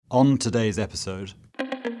On today's episode,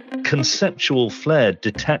 conceptual flair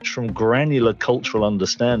detached from granular cultural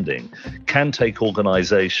understanding can take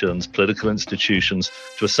organizations, political institutions,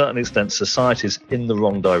 to a certain extent societies, in the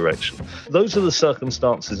wrong direction. Those are the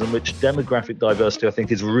circumstances in which demographic diversity, I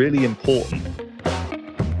think, is really important.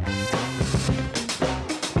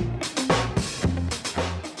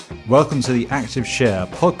 welcome to the Active Share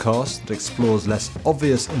podcast that explores less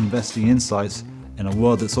obvious investing insights in a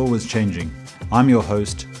world that's always changing. I'm your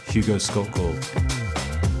host, Hugo Scott-Gall.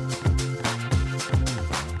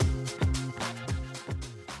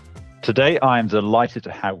 Today, I am delighted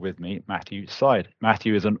to have with me Matthew Syed.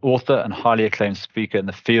 Matthew is an author and highly acclaimed speaker in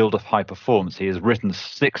the field of high performance. He has written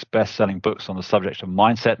 6 best-selling books on the subject of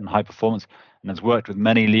mindset and high performance and has worked with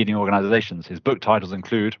many leading organizations. His book titles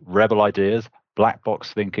include Rebel Ideas, Black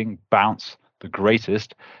Box Thinking, Bounce, The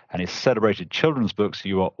Greatest, and his celebrated children's books,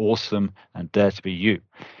 You Are Awesome and Dare to Be You.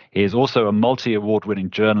 He is also a multi-award-winning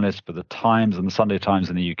journalist for The Times and The Sunday Times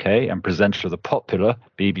in the UK and presenter of the popular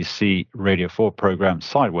BBC Radio 4 programme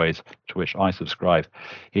Sideways, to which I subscribe.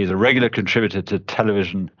 He is a regular contributor to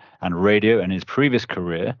television and radio, and his previous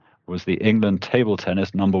career was the England table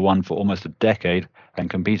tennis #1 for almost a decade and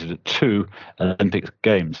competed at 2 Olympic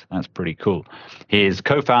Games. That's pretty cool. He is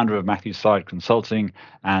co-founder of Matthew Syed Consulting,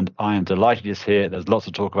 and I am delighted he's here. There's lots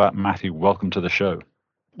to talk about. Matthew, welcome to the show.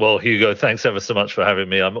 Well, Hugo, thanks ever so much for having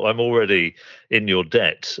me. I'm already in your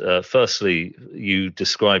debt. Firstly, you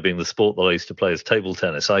describing the sport that I used to play as table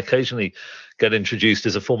tennis. I occasionally get introduced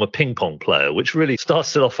as a former ping pong player, which really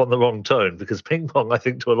starts it off on the wrong tone, because ping pong, I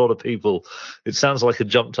think to a lot of people, it sounds like a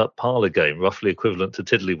jumped up parlour game, roughly equivalent to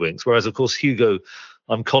tiddlywinks. Whereas, of course, Hugo,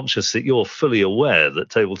 I'm conscious that you're fully aware that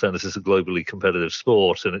table tennis is a globally competitive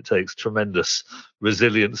sport and it takes tremendous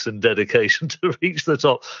resilience and dedication to reach the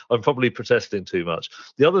top. I'm probably protesting too much.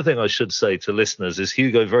 The other thing I should say to listeners is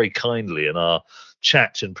Hugo very kindly in our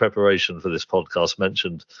chat in preparation for this podcast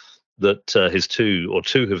mentioned that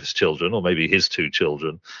two of his children, or maybe his 2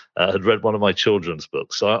 children, had read one of my children's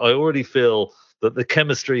books. So I already feel that the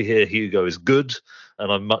chemistry here, Hugo, is good,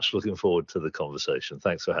 and I'm much looking forward to the conversation.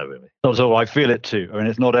 Thanks for having me. Not at all. I feel it too. I mean,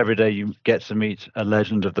 it's not every day you get to meet a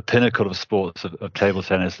legend of the pinnacle of sports, of table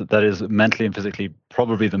tennis, that is mentally and physically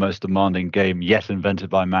probably the most demanding game yet invented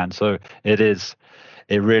by man. So it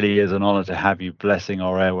really is an honor to have you blessing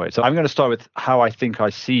our airways. So I'm going to start with how I think I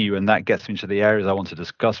see you, and that gets me to the areas I want to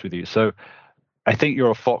discuss with you. So I think you're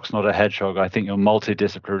a fox, not a hedgehog. I think you're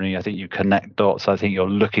multidisciplinary. I think you connect dots. I think you're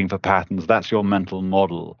looking for patterns. That's your mental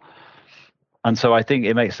model. And so I think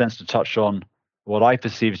it makes sense to touch on what I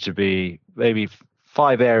perceive to be maybe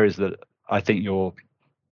 5 areas that I think your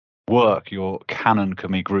work, your canon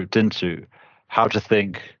can be grouped into: how to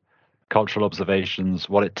think, cultural observations,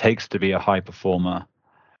 what it takes to be a high performer,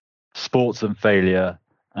 sports and failure,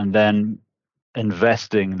 and then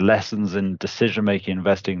investing, lessons in decision-making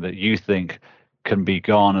investing that you think can be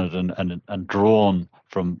garnered and drawn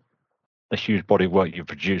from a huge body of work you've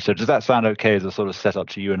produced. So does that sound okay as a sort of setup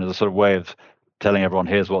to you and as a sort of way of telling everyone,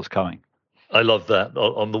 here's what's coming? I love that.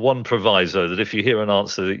 On the one proviso that if you hear an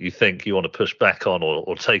answer that you think you want to push back on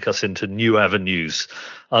or take us into new avenues,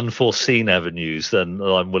 unforeseen avenues, then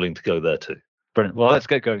I'm willing to go there too. Brilliant. Well, let's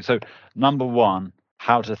get going. So number 1,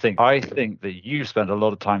 how to think. I think that you spent a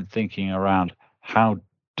lot of time thinking around how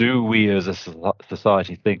do we as a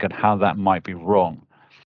society think and how that might be wrong.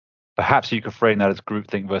 Perhaps you could frame that as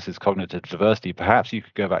groupthink versus cognitive diversity. Perhaps you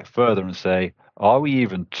could go back further and say, are we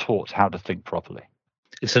even taught how to think properly?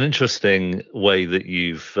 It's an interesting way that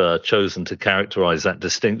you've chosen to characterize that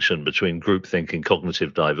distinction between groupthink and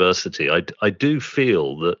cognitive diversity. I do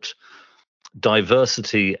feel that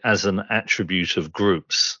diversity as an attribute of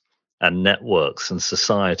groups and networks and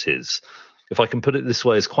societies, if I can put it this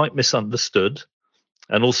way, is quite misunderstood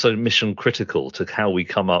and also mission critical to how we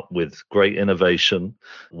come up with great innovation,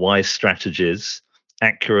 wise strategies,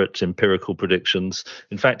 accurate empirical predictions.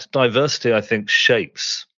 In fact, diversity, I think,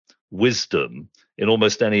 shapes wisdom in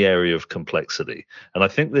almost any area of complexity. And I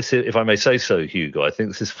think this is, if I may say so, Hugo, I think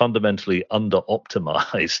this is fundamentally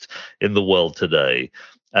under-optimized in the world today.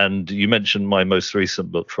 And you mentioned my most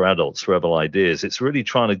recent book for adults, Rebel Ideas. It's really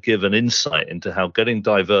trying to give an insight into how getting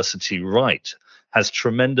diversity right has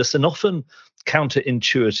tremendous and often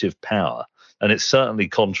counterintuitive power. And it certainly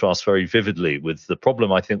contrasts very vividly with the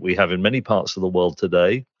problem I think we have in many parts of the world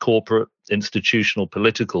today, corporate, institutional,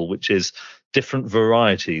 political, which is different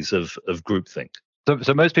varieties of groupthink.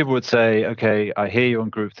 So most people would say, okay, I hear you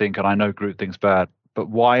on groupthink and I know groupthink's bad, but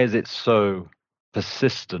why is it so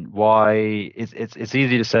persistent? Why it's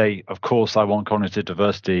easy to say, of course, I want cognitive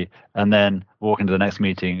diversity, and then walk into the next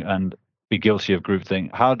meeting and be guilty of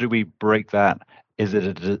groupthink. How do we break that Is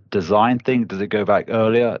it a design thing? Does it go back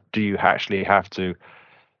earlier? Do you actually have to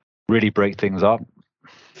really break things up?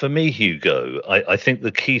 For me, Hugo, I think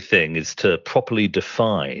the key thing is to properly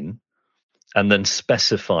define and then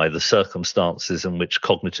specify the circumstances in which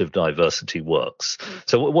cognitive diversity works.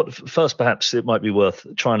 So first, perhaps it might be worth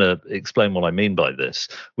trying to explain what I mean by this.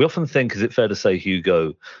 We often think, is it fair to say,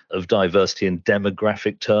 Hugo, of diversity in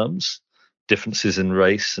demographic terms, differences in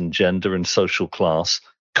race and gender and social class.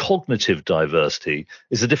 Cognitive diversity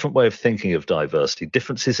is a different way of thinking of diversity,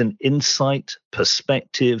 differences in insight,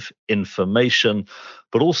 perspective, information,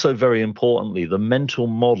 but also, very importantly, the mental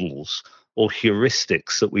models or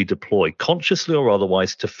heuristics that we deploy, consciously or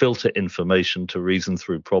otherwise, to filter information, to reason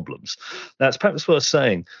through problems. Now, it's perhaps worth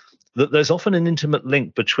saying that there's often an intimate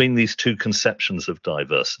link between these two conceptions of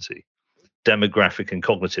diversity, demographic and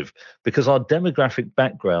cognitive, because our demographic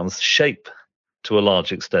backgrounds shape, to a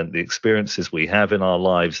large extent, the experiences we have in our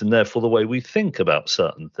lives and therefore the way we think about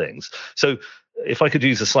certain things. So if I could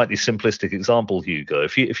use a slightly simplistic example, Hugo,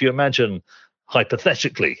 if you imagine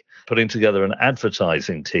hypothetically putting together an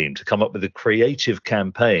advertising team to come up with a creative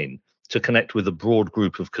campaign to connect with a broad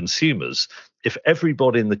group of consumers, if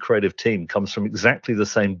everybody in the creative team comes from exactly the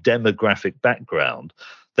same demographic background,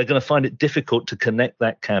 they're going to find it difficult to connect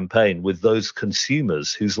that campaign with those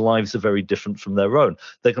consumers whose lives are very different from their own.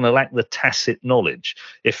 They're going to lack the tacit knowledge.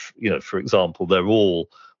 If, for example, they're all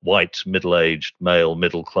white, middle-aged, male,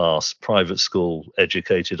 middle-class, private school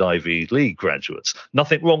educated Ivy League graduates.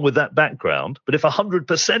 Nothing wrong with that background, but if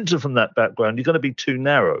 100% are from that background, you're going to be too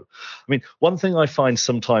narrow. I mean, one thing I find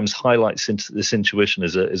sometimes highlights into this intuition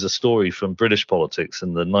is a story from British politics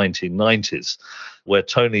in the 1990s, where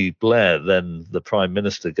Tony Blair, then the Prime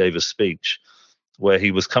Minister, gave a speech where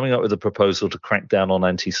he was coming up with a proposal to crack down on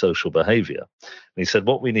antisocial behavior. And he said,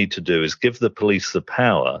 what we need to do is give the police the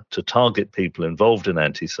power to target people involved in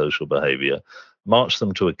antisocial behavior, march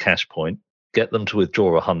them to a cash point, get them to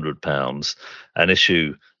withdraw £100 and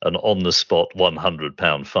issue an on-the-spot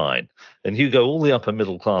 £100 fine. And Hugo, all the upper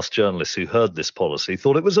middle-class journalists who heard this policy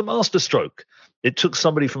thought it was a masterstroke. It took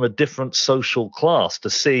somebody from a different social class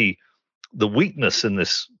to see the weakness in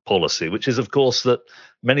this policy, which is, of course, that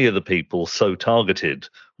many of the people so targeted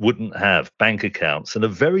wouldn't have bank accounts, and a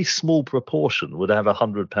very small proportion would have a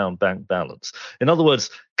 £100 bank balance. In other words,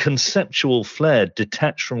 conceptual flair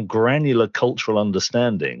detached from granular cultural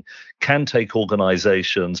understanding can take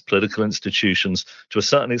organizations, political institutions, to a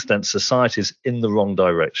certain extent, societies, in the wrong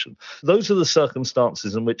direction. Those are the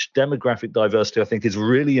circumstances in which demographic diversity, I think, is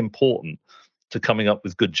really important to coming up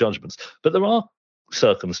with good judgments. But there are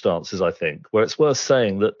circumstances, I think, where it's worth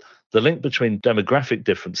saying that the link between demographic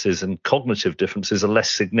differences and cognitive differences are less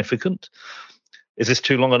significant. Is this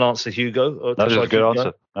too long an answer, Hugo? That was a good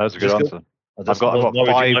answer. That was a good answer. I've got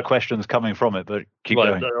 5 questions coming from it, but keep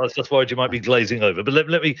going. I was just worried you might be glazing over. But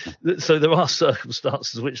let me. So there are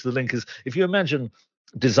circumstances in which the link is. If you imagine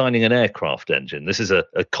designing an aircraft engine, this is a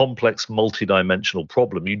complex, multidimensional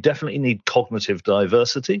problem. You definitely need cognitive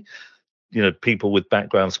diversity. People with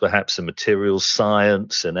backgrounds perhaps in materials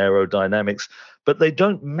science and aerodynamics, but they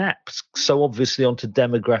don't map so obviously onto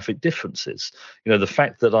demographic differences. The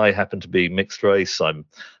fact that I happen to be mixed race, I'm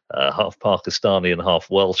half Pakistani and half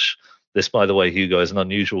Welsh. This, by the way, Hugo, is an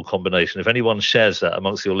unusual combination. If anyone shares that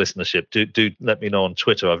amongst your listenership, do let me know on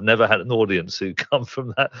Twitter. I've never had an audience who come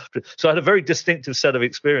from that. So I had a very distinctive set of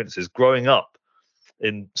experiences growing up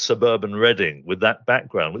in suburban Reading with that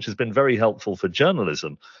background, which has been very helpful for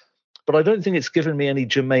journalism. But I don't think it's given me any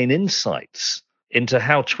germane insights into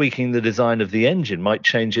how tweaking the design of the engine might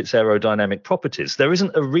change its aerodynamic properties. There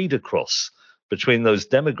isn't a read across between those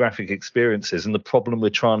demographic experiences and the problem we're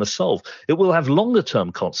trying to solve. It will have longer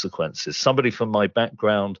term consequences. Somebody from my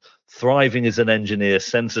background thriving as an engineer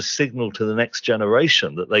sends a signal to the next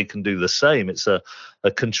generation that they can do the same. It's a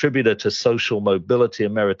contributor to social mobility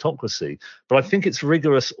and meritocracy. But I think it's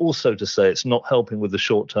rigorous also to say it's not helping with the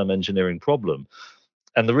short-term engineering problem.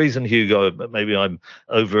 And the reason, Hugo, maybe I'm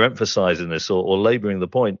overemphasizing this or laboring the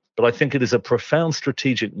point, but I think it is a profound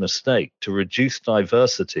strategic mistake to reduce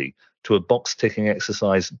diversity to a box-ticking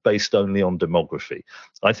exercise based only on demography.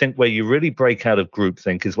 I think where you really break out of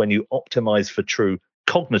groupthink is when you optimize for true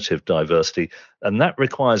cognitive diversity, and that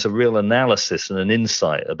requires a real analysis and an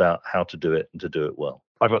insight about how to do it and to do it well.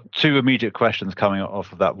 I've got 2 immediate questions coming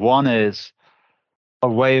off of that. One is a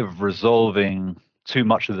way of resolving too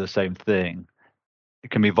much of the same thing. It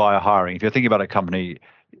can be via hiring. If you're thinking about a company,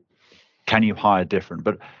 can you hire different?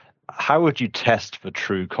 But how would you test for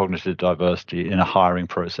true cognitive diversity in a hiring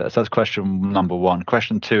process? That's question number 1.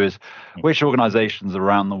 Question 2 is, which organizations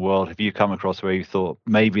around the world have you come across where you thought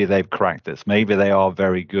maybe they've cracked this? Maybe they are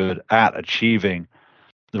very good at achieving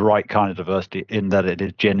the right kind of diversity in that it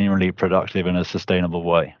is genuinely productive in a sustainable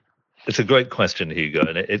way? It's a great question, Hugo,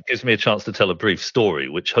 and it gives me a chance to tell a brief story,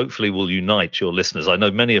 which hopefully will unite your listeners. I know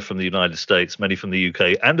many are from the United States, many from the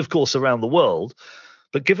UK, and of course around the world.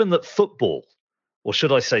 But given that football, or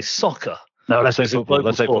should I say soccer, No, let's say is a football. global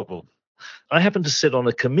Let's say sport, football. I happen to sit on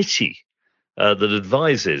a committee that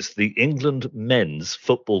advises the England men's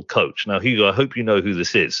football coach. Now, Hugo, I hope you know who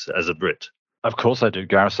this is as a Brit. Of course I do.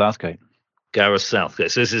 Gareth Southgate. Gareth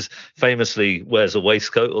Southgate. So this is famously wears a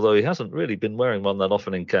waistcoat, although he hasn't really been wearing one that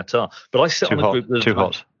often in Qatar. But I sit Too on a hot. group that Too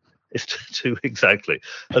hot. It's too exactly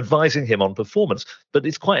advising him on performance. But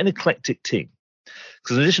it's quite an eclectic team.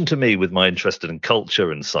 Because in addition to me, with my interest in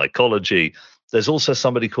culture and psychology, there's also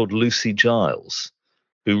somebody called Lucy Giles,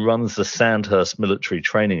 who runs the Sandhurst Military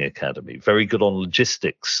Training Academy, very good on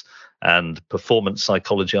logistics and performance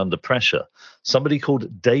psychology under pressure. Somebody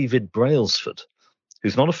called David Brailsford,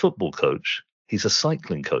 who's not a football coach, he's a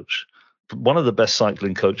cycling coach. One of the best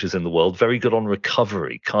cycling coaches in the world, very good on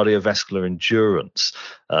recovery, cardiovascular endurance,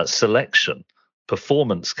 selection,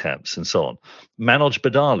 performance camps, and so on. Manoj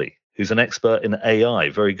Badali, who's an expert in AI,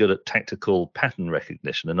 very good at tactical pattern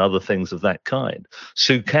recognition and other things of that kind.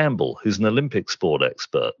 Sue Campbell, who's an Olympic sport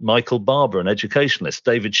expert. Michael Barber, an educationalist.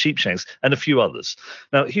 David Sheepshanks, and a few others.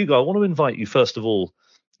 Now, Hugo, I want to invite you, first of all,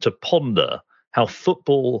 to ponder how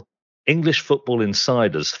English football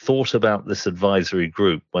insiders thought about this advisory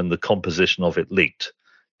group when the composition of it leaked.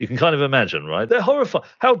 You can kind of imagine, right? They're horrified.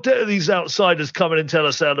 How dare these outsiders come in and tell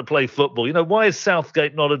us how to play football? You know, why is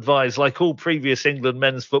Southgate not advised, like all previous England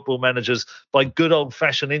men's football managers, by good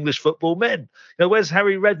old-fashioned English football men? You know, where's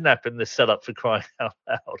Harry Redknapp in this setup, for crying out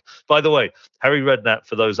loud? By the way, Harry Redknapp,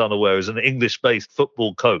 for those unaware, is an English-based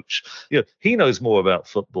football coach. You know, he knows more about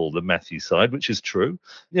football than Matthew Syed, which is true.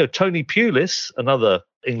 You know, Tony Pulis, another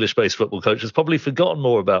English-based football coach, has probably forgotten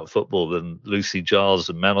more about football than Lucy Giles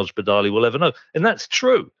and Manoj Badali will ever know. And that's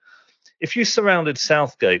true. If you surrounded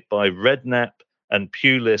Southgate by Redknapp and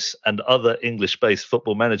Pulis and other English-based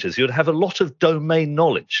football managers, you'd have a lot of domain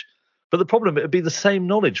knowledge. But the problem, it would be the same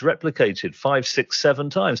knowledge replicated 5, 6,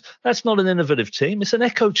 7 times. That's not an innovative team. It's an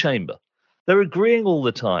echo chamber. They're agreeing all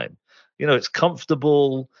the time. You know, it's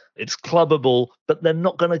comfortable, it's clubbable, but they're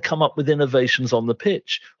not going to come up with innovations on the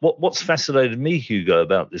pitch. What's fascinated me, Hugo,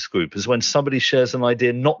 about this group is when somebody shares an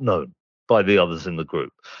idea not known by the others in the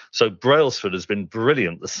group. So Brailsford has been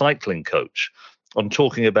brilliant, the cycling coach, on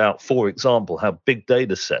talking about, for example, how big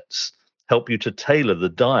data sets help you to tailor the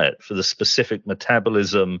diet for the specific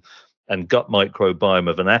metabolism and gut microbiome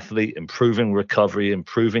of an athlete, improving recovery,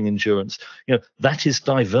 improving endurance. You know, that is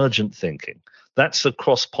divergent thinking. That's a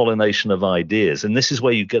cross-pollination of ideas. And this is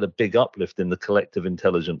where you get a big uplift in the collective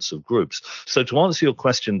intelligence of groups. So to answer your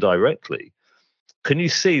question directly, can you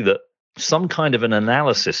see that some kind of an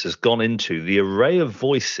analysis has gone into the array of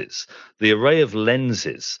voices, the array of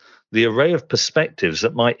lenses, the array of perspectives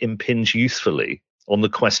that might impinge usefully on the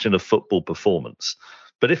question of football performance?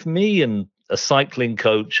 But if me and a cycling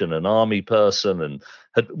coach and an army person and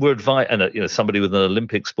somebody with an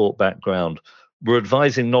Olympic sport background were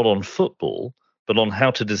advising not on football, but on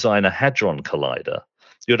how to design a hadron collider,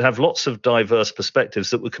 you'd have lots of diverse perspectives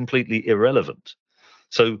that were completely irrelevant.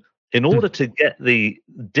 So in order to get the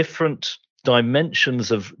different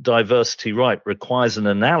dimensions of diversity right requires an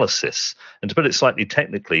analysis. And to put it slightly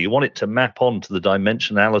technically, you want it to map onto the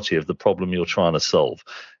dimensionality of the problem you're trying to solve.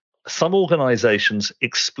 Some organizations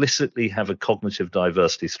explicitly have a cognitive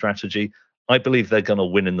diversity strategy. I believe they're going to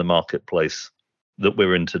win in the marketplace that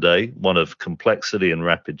we're in today, one of complexity and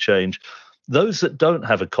rapid change. Those that don't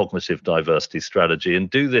have a cognitive diversity strategy and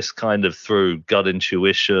do this kind of through gut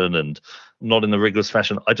intuition and not in the rigorous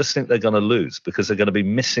fashion, I just think they're going to lose because they're going to be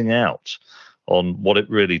missing out on what it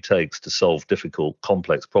really takes to solve difficult,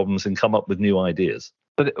 complex problems and come up with new ideas.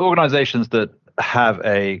 But the organizations that have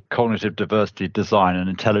a cognitive diversity design, an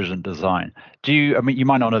intelligent design, you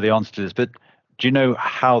might not know the answer to this, but do you know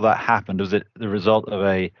how that happened? Was it the result of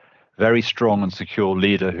a very strong and secure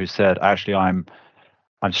leader who said, actually, I'm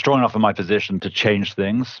strong enough in my position to change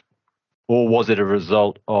things? Or was it a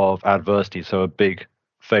result of adversity, so a big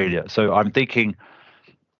failure? So I'm thinking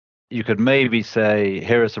you could maybe say,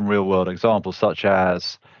 here are some real world examples, such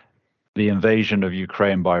as the invasion of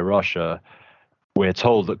Ukraine by Russia. We're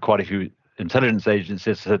told that quite a few intelligence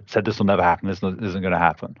agencies said this will never happen, this isn't going to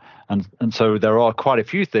happen. And so there are quite a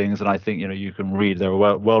few things, and I think, you can read, there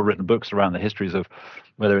are well-written books around the histories of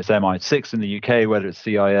whether it's MI6 in the UK, whether it's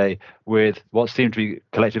CIA, with what seem to be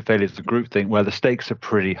collective failures of groupthink, where the stakes are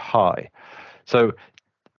pretty high. So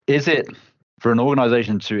is it, for an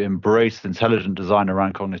organization to embrace intelligent design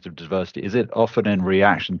around cognitive diversity, is it often in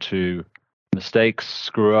reaction to mistakes,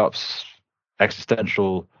 screw-ups,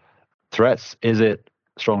 existential threats? Is it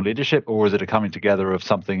strong leadership, or is it a coming together of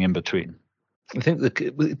something in between? I think that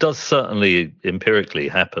it does certainly empirically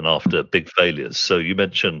happen after big failures. So you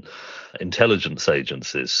mentioned intelligence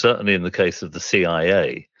agencies. Certainly in the case of the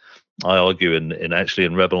CIA, I argue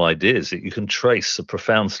in Rebel Ideas that you can trace the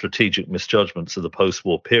profound strategic misjudgments of the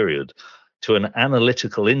post-war period to an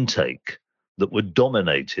analytical intake that were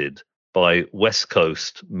dominated by West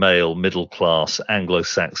Coast, male, middle-class,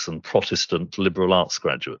 Anglo-Saxon, Protestant liberal arts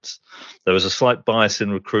graduates. There was a slight bias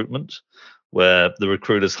in recruitment, where the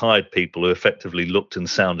recruiters hired people who effectively looked and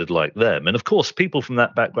sounded like them. And of course, people from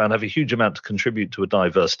that background have a huge amount to contribute to a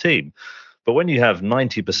diverse team. But when you have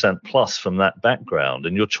 90% plus from that background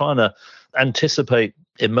and you're trying to anticipate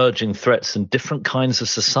emerging threats in different kinds of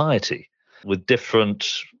society with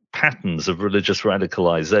different patterns of religious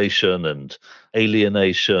radicalization and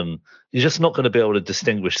alienation, you're just not going to be able to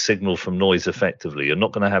distinguish signal from noise effectively. You're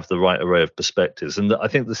not going to have the right array of perspectives. And I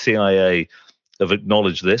think the CIA have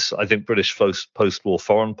acknowledged this. I think British post-war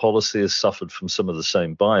foreign policy has suffered from some of the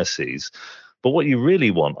same biases. But what you really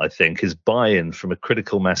want, I think, is buy-in from a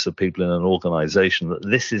critical mass of people in an organization that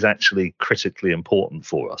this is actually critically important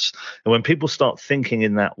for us. And when people start thinking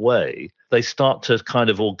in that way, they start to kind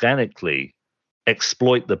of organically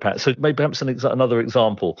exploit the pattern. So maybe perhaps another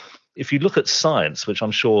example. If you look at science, which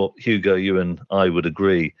I'm sure, Hugo, you and I would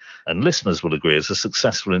agree, and listeners will agree, is a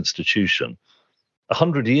successful institution,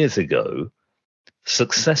 100 years ago,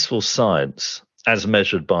 successful science, as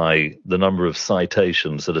measured by the number of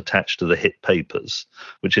citations that attach to the hit papers,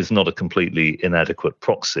 which is not a completely inadequate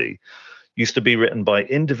proxy, used to be written by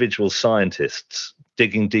individual scientists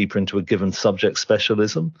digging deeper into a given subject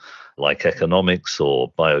specialism, like economics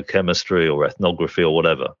or biochemistry or ethnography or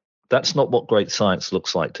whatever. That's not what great science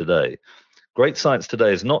looks like today. Great science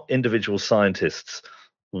today is not individual scientists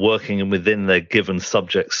working within their given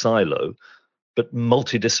subject silo, but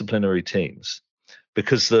multidisciplinary teams,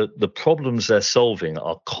 because the problems they're solving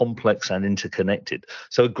are complex and interconnected.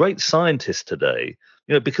 So a great scientist today,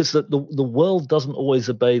 because the world doesn't always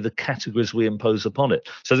obey the categories we impose upon it.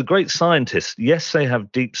 So the great scientists, yes, they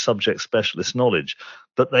have deep subject specialist knowledge,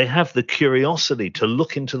 but they have the curiosity to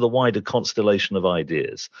look into the wider constellation of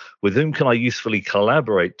ideas. With whom can I usefully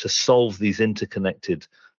collaborate to solve these interconnected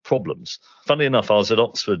problems? Funnily enough, I was at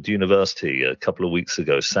Oxford University a couple of weeks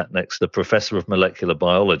ago, sat next to the professor of molecular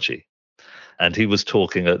biology. And he was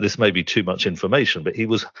talking, this may be too much information, but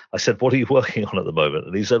I said, what are you working on at the moment?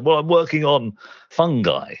 And he said, well, I'm working on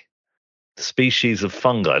fungi, species of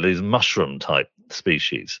fungi, these mushroom type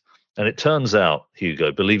species. And it turns out,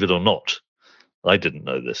 Hugo, believe it or not, I didn't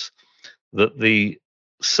know this, that the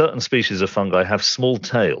certain species of fungi have small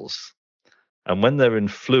tails. And when they're in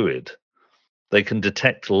fluid, they can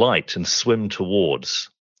detect light and swim towards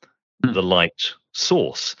the light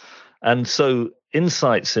source. And so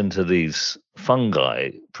insights into these fungi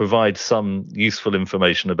provide some useful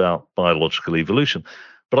information about biological evolution.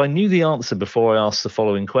 But I knew the answer before I asked the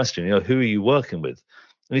following question, who are you working with?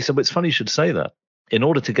 And he said, well, it's funny you should say that. In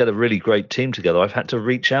order to get a really great team together, I've had to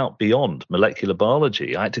reach out beyond molecular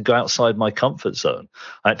biology. I had to go outside my comfort zone.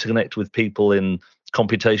 I had to connect with people in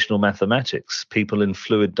computational mathematics, people in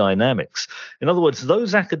fluid dynamics. In other words,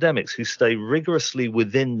 those academics who stay rigorously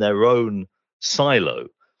within their own silo,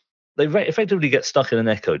 they effectively get stuck in an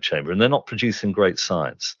echo chamber and they're not producing great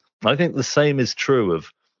science. I think the same is true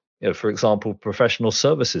of, for example, professional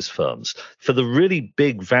services firms. For the really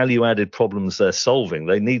big value-added problems they're solving,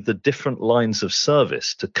 they need the different lines of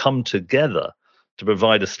service to come together to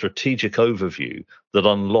provide a strategic overview that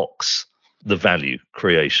unlocks the value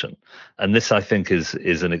creation. And this, I think, is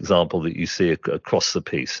an example that you see across the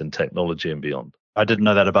piece in technology and beyond. I didn't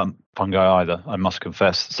know that about fungi either, I must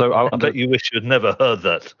confess. So I bet you wish you'd never heard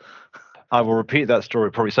that. I will repeat that story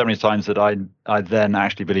probably so many times that I then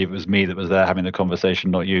actually believe it was me that was there having the conversation,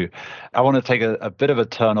 not you. I want to take a bit of a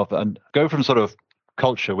turn off and go from sort of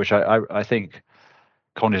culture, which I think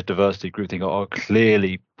cognitive diversity, groupthink are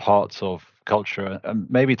clearly parts of culture, and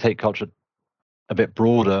maybe take culture a bit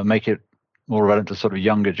broader, make it more relevant to sort of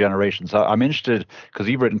younger generations. So I'm interested, because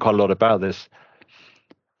you've written quite a lot about this,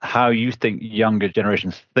 how you think younger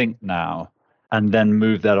generations think now, and then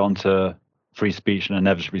move that onto free speech and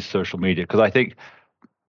inevitably social media. Because I think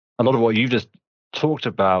a lot of what you've just talked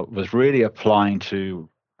about was really applying to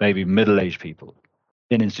maybe middle-aged people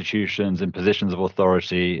in institutions, in positions of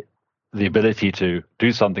authority, the ability to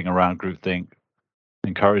do something around groupthink,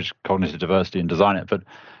 encourage cognitive diversity and design it. But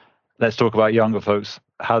let's talk about younger folks,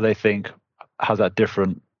 how they think. How's that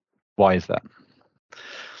different? Why is that?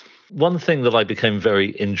 One thing that I became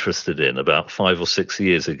very interested in about 5 or 6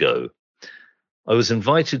 years ago, I was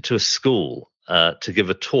invited to a school to give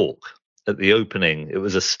a talk at the opening. It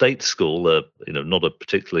was a state school, not a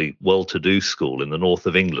particularly well-to-do school in the north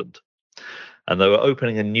of England, and they were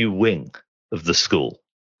opening a new wing of the school.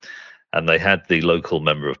 And they had the local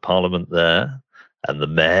member of parliament there and the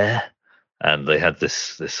mayor, and they had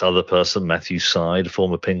this other person, Matthew Syed,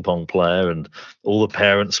 former ping pong player, and all the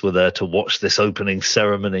parents were there to watch this opening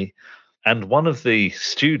ceremony. And one of the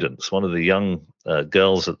students, one of the young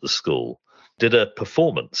girls at the school, did a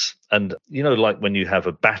performance. And, like when you have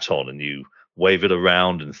a baton and you wave it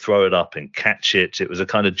around and throw it up and catch it, it was a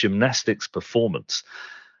kind of gymnastics performance.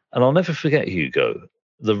 And I'll never forget, Hugo,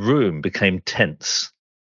 the room became tense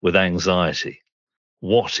with anxiety.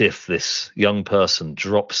 What if this young person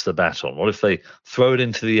drops the baton? What if they throw it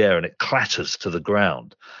into the air and it clatters to the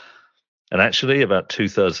ground? And actually, about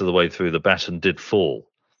 2/3 of the way through, the baton did fall,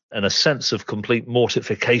 and a sense of complete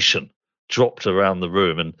mortification dropped around the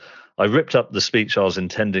room. And I ripped up the speech I was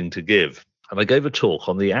intending to give, and I gave a talk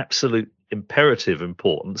on the absolute imperative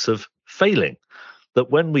importance of failing. That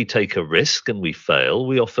when we take a risk and we fail,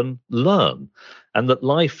 we often learn. And that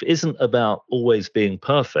life isn't about always being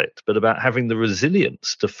perfect, but about having the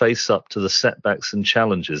resilience to face up to the setbacks and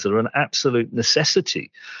challenges that are an absolute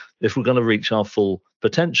necessity if we're going to reach our full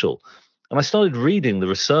potential. And I started reading the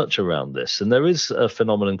research around this, and there is a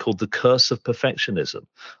phenomenon called the curse of perfectionism.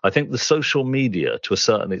 I think the social media, to a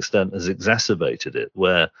certain extent, has exacerbated it,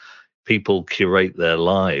 where people curate their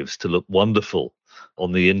lives to look wonderful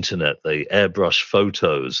on the internet. They airbrush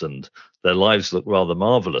photos and their lives look rather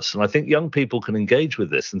marvelous. And I think young people can engage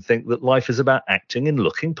with this and think that life is about acting and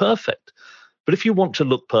looking perfect. But if you want to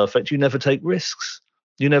look perfect, you never take risks.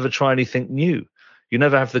 You never try anything new. You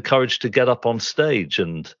never have the courage to get up on stage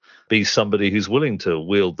and be somebody who's willing to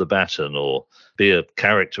wield the baton or be a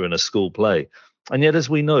character in a school play. And yet, as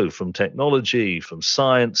we know from technology, from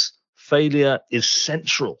science, failure is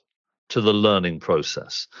central to the learning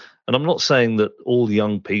process. And I'm not saying that all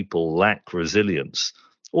young people lack resilience.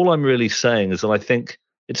 All I'm really saying is that I think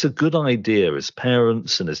it's a good idea as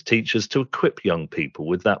parents and as teachers to equip young people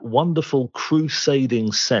with that wonderful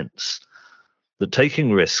crusading sense that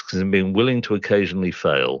taking risks and being willing to occasionally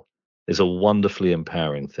fail is a wonderfully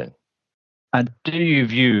empowering thing. And do you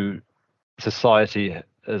view society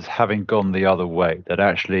as having gone the other way, that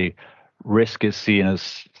actually risk is seen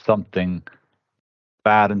as something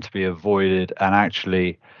bad and to be avoided, and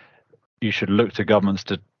actually you should look to governments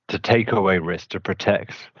to take away risk, to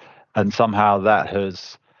protect, and somehow that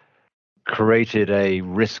has created a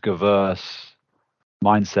risk-averse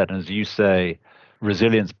mindset? And as you say,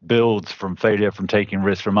 resilience builds from failure, from taking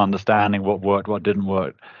risks, from understanding what worked, what didn't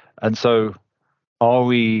work. And so are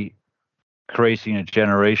we creating a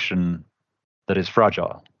generation that is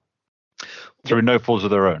fragile through no fault of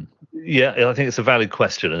their own? Yeah, I think it's a valid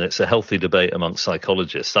question, and it's a healthy debate amongst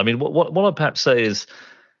psychologists. I mean, what I'd perhaps say is,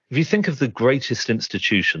 if you think of the greatest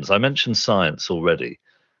institutions, I mentioned science already,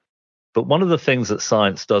 but one of the things that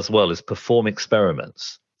science does well is perform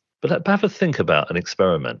experiments. But have a think about an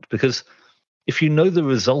experiment, because if you know the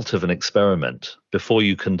result of an experiment before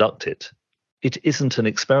you conduct it, it isn't an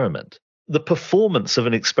experiment. The performance of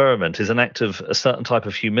an experiment is an act of a certain type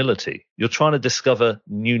of humility. You're trying to discover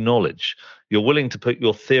new knowledge. You're willing to put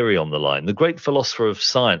your theory on the line. The great philosopher of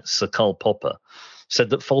science, Sir Karl Popper, said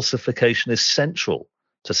that falsification is central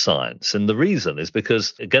to science. And the reason is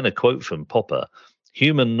because, again, a quote from Popper,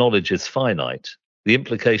 human knowledge is finite. The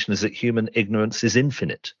implication is that human ignorance is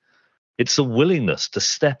infinite. It's a willingness to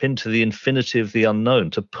step into the infinity of the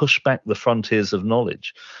unknown, to push back the frontiers of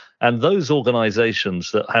knowledge. And those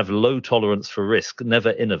organizations that have low tolerance for risk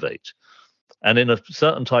never innovate. And in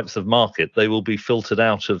certain types of market, they will be filtered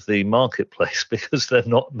out of the marketplace because they're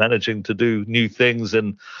not managing to do new things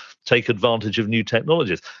and take advantage of new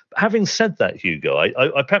technologies. But having said that, Hugo,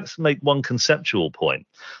 I perhaps make one conceptual point.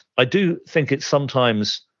 I do think it's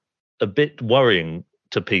sometimes a bit worrying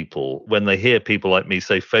to people when they hear people like me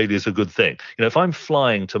say failure is a good thing. If I'm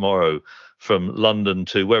flying tomorrow from London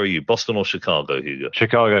to, where are you, Boston or Chicago, Hugo?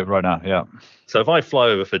 Chicago right now, yeah. So if I fly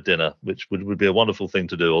over for dinner, which would be a wonderful thing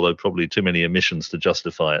to do, although probably too many emissions to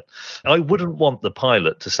justify it, I wouldn't want the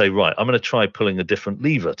pilot to say, right, I'm going to try pulling a different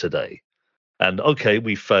lever today. And okay,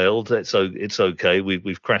 we failed. It's okay.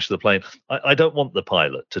 We've crashed the plane. I don't want the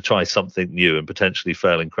pilot to try something new and potentially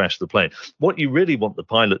fail and crash the plane. What you really want the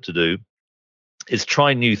pilot to do is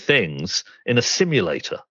try new things in a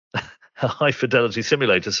simulator, a high fidelity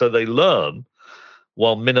simulator, so they learn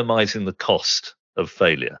while minimizing the cost of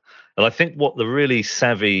failure. And I think what the really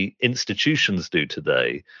savvy institutions do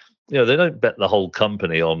today, they don't bet the whole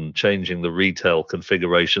company on changing the retail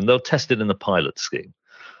configuration. They'll test it in the pilot scheme.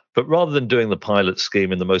 But rather than doing the pilot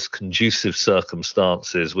scheme in the most conducive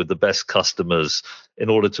circumstances with the best customers in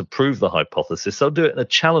order to prove the hypothesis, they'll do it in a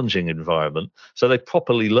challenging environment so they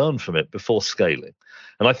properly learn from it before scaling.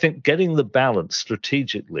 And I think getting the balance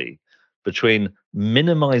strategically between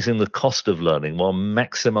minimizing the cost of learning while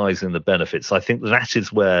maximizing the benefits, I think that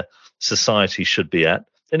is where society should be at.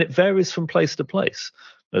 And it varies from place to place.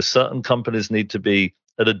 Certain companies need to be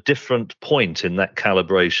at a different point in that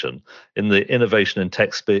calibration. In the innovation and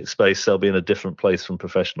tech space, they'll be in a different place from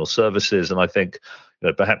professional services. And I think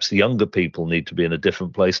perhaps the younger people need to be in a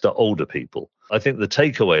different place to older people. I think the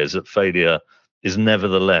takeaway is that failure is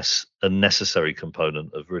nevertheless a necessary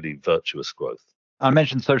component of really virtuous growth. I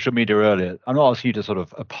mentioned social media earlier. I'm not asking you to sort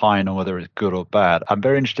of opine on whether it's good or bad. I'm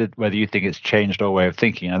very interested whether you think it's changed our way of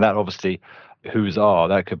thinking. And that obviously,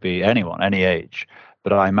 that could be anyone, any age.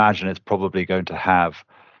 But I imagine it's probably going to have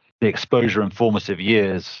the exposure in formative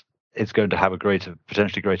years. It's going to have a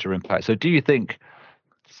potentially greater impact. So do you think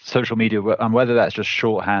social media, and whether that's just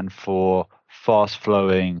shorthand for fast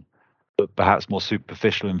flowing, but perhaps more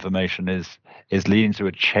superficial information, is leading to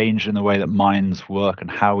a change in the way that minds work and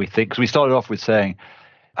how we think? Because we started off with saying,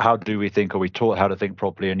 how do we think? Are we taught how to think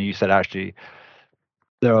properly? And you said actually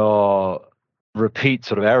there are repeat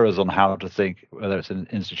sort of errors on how to think, whether it's in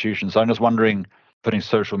institutions. So I'm just wondering, putting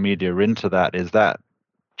social media into that, is that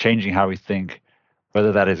changing how we think?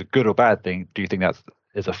 Whether that is a good or bad thing, do you think that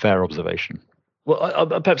is a fair observation? Well,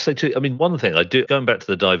 I perhaps say too, one thing I do, going back to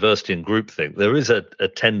the diversity and groupthink, there is a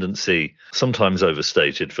tendency, sometimes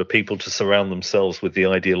overstated, for people to surround themselves with the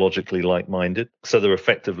ideologically like-minded. So they're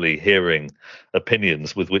effectively hearing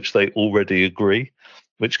opinions with which they already agree,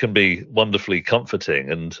 which can be wonderfully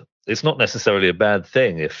comforting. And it's not necessarily a bad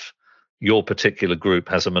thing if your particular group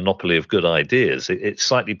has a monopoly of good ideas. It's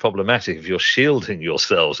slightly problematic if you're shielding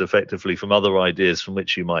yourselves effectively from other ideas from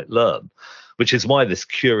which you might learn, which is why this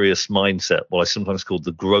curious mindset, what I sometimes call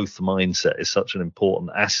the growth mindset, is such an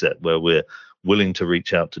important asset, where we're willing to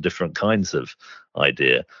reach out to different kinds of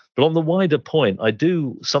idea. But on the wider point, I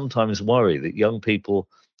do sometimes worry that young people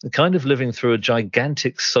are kind of living through a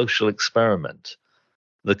gigantic social experiment,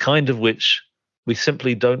 the kind of which we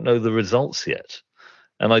simply don't know the results yet.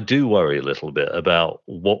 And I do worry a little bit about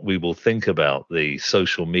what we will think about the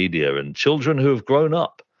social media and children who have grown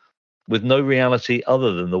up with no reality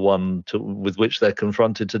other than the one with which they're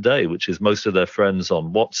confronted today, which is most of their friends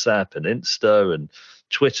on WhatsApp and Insta and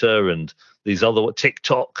Twitter and these other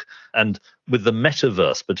TikTok, and with the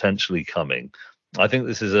metaverse potentially coming. I think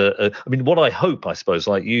this is what I hope, I suppose,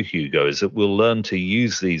 like you, Hugo, is that we'll learn to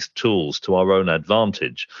use these tools to our own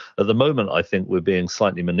advantage. At the moment, I think we're being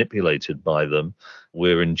slightly manipulated by them.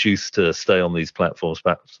 We're induced to stay on these platforms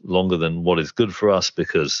perhaps longer than what is good for us,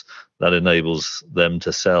 because that enables them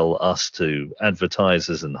to sell us to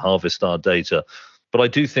advertisers and harvest our data. But I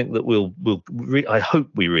do think that I hope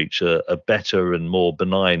we reach a better and more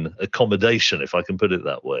benign accommodation, if I can put it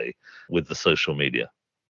that way, with the social media.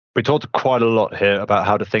 We talked quite a lot here about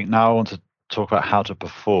how to think. Now I want to talk about how to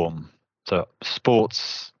perform. So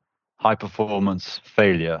sports, high performance,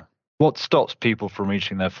 failure. What stops people from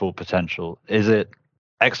reaching their full potential? Is it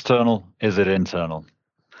external? Is it internal?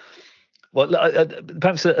 Well,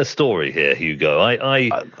 perhaps a story here, Hugo. I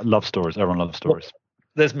love stories. Everyone loves stories. Well,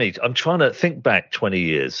 there's me. I'm trying to think back 20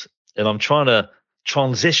 years, and I'm trying to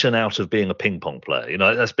transition out of being a ping pong player.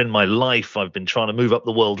 That's been my life. I've been trying to move up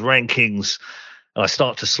the world rankings. And I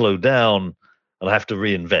start to slow down and I have to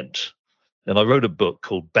reinvent. And I wrote a book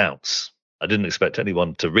called Bounce. I didn't expect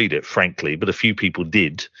anyone to read it, frankly, but a few people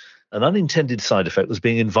did. An unintended side effect was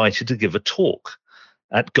being invited to give a talk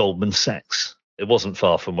at Goldman Sachs. It wasn't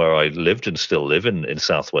far from where I lived and still live in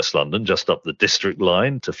southwest London, just up the district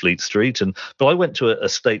line to Fleet Street. But I went to a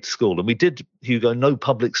state school, and we did, Hugo, no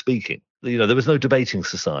public speaking. There was no debating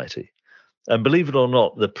society. And believe it or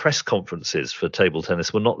not, the press conferences for table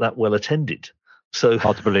tennis were not that well attended. So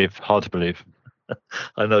hard to believe.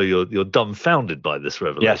 I know you're dumbfounded by this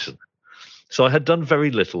revelation. Yes. So I had done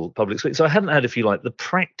very little public speaking. So I hadn't had, if you like, the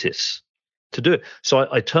practice to do it. So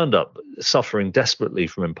I turned up suffering desperately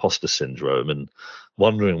from imposter syndrome and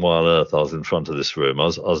wondering why on earth I was in front of this room. I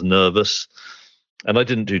was nervous, and I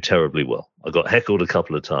didn't do terribly well. I got heckled a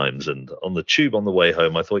couple of times, and on the tube on the way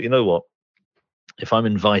home, I thought, you know what? If I'm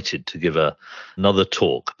invited to give another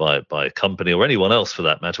talk by a company or anyone else for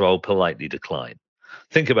that matter, I'll politely decline.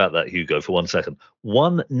 Think about that, Hugo, for 1 second.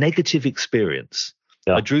 One negative experience.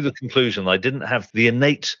 Yeah. I drew the conclusion I didn't have the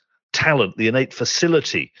innate talent, the innate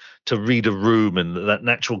facility to read a room, and that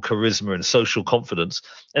natural charisma and social confidence,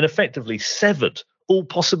 and effectively severed all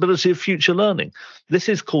possibility of future learning. This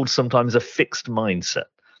is called sometimes a fixed mindset.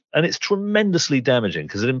 And it's tremendously damaging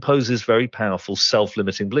because it imposes very powerful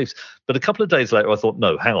self-limiting beliefs. But a couple of days later, I thought,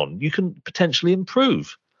 no, hang on, you can potentially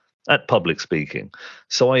improve at public speaking.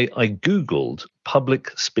 So I Googled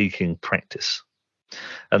public speaking practice.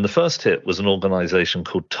 And the first hit was an organization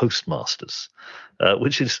called Toastmasters,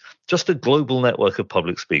 which is just a global network of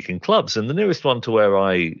public speaking clubs. And the nearest one to where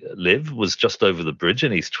I live was just over the bridge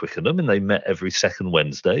in East Twickenham, and they met every second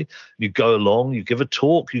Wednesday. You go along, you give a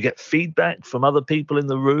talk, you get feedback from other people in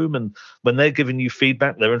the room. And when they're giving you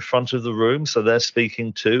feedback, they're in front of the room, so they're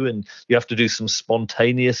speaking too. And you have to do some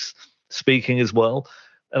spontaneous speaking as well.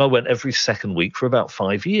 And I went every second week for about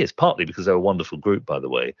 5 years, partly because they're a wonderful group, by the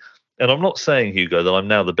way. And I'm not saying, Hugo, that I'm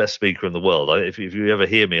now the best speaker in the world. If you ever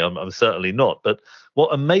hear me, I'm certainly not. But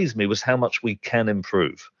what amazed me was how much we can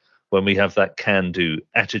improve when we have that can-do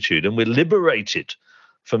attitude and we're liberated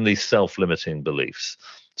from these self-limiting beliefs.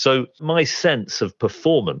 So my sense of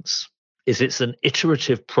performance is it's an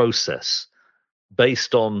iterative process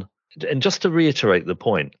based on, and just to reiterate the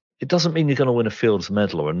point, it doesn't mean you're going to win a Fields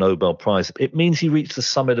Medal or a Nobel Prize. It means you reach the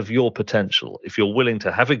summit of your potential. If you're willing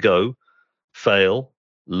to have a go, fail,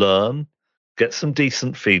 learn, get some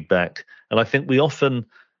decent feedback. And I think we often,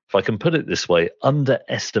 if I can put it this way,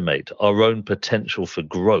 underestimate our own potential for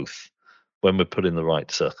growth when we're put in the right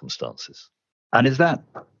circumstances. And is that,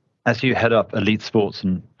 as you head up elite sports,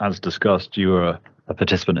 and as discussed, you were a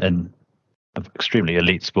participant in an extremely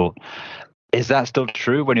elite sport, is that still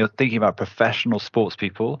true when you're thinking about professional sports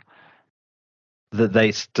people, that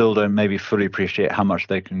they still don't maybe fully appreciate how much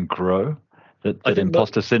they can grow? That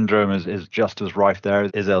imposter syndrome is just as rife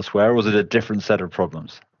there as elsewhere, or is it a different set of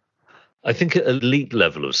problems? I think at elite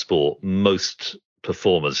level of sport, most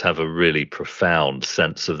performers have a really profound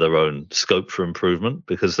sense of their own scope for improvement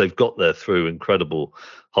because they've got there through incredible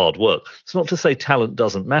hard work. It's not to say talent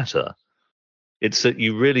doesn't matter. It's that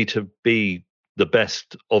you really, to be the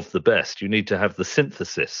best of the best, you need to have the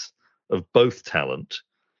synthesis of both talent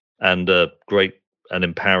and a great and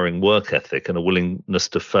empowering work ethic and a willingness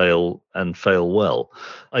to fail and fail well.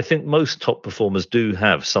 I think most top performers do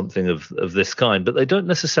have something of this kind, but they don't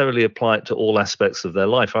necessarily apply it to all aspects of their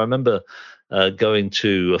life. I remember going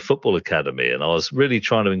to a football academy, and I was really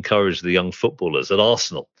trying to encourage the young footballers at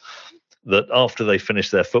Arsenal that after they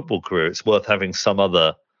finish their football career, it's worth having some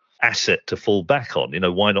other asset to fall back on.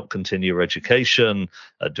 Why not continue your education,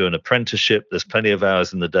 do an apprenticeship? There's plenty of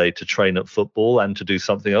hours in the day to train at football and to do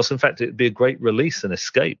something else. In fact, it'd be a great release and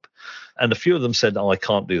escape. And a few of them said, I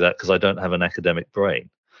can't do that because I don't have an academic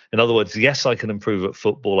brain. In other words, yes, I can improve at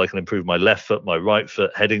football. I can improve my left foot, my right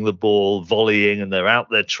foot, heading the ball, volleying, and they're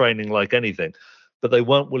out there training like anything. But they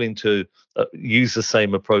weren't willing to use the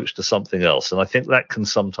same approach to something else. And I think that can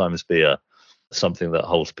sometimes be something that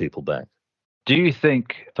holds people back. Do you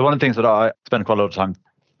think, so one of the things that I spend quite a lot of time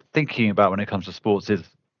thinking about when it comes to sports is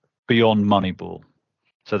beyond Moneyball.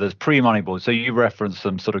 So there's pre-Moneyball. So you referenced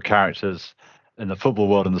some sort of characters in the football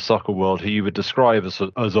world and the soccer world who you would describe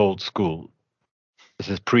as old school. This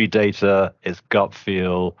is pre-data, it's gut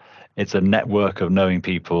feel, it's a network of knowing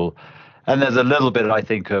people. And there's a little bit, I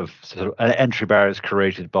think, of sort of an entry barriers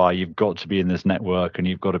created by you've got to be in this network and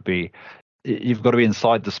you've got to be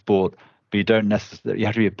inside the sport. But you don't necessarily, you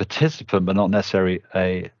have to be a participant, but not necessarily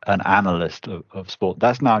an analyst of sport.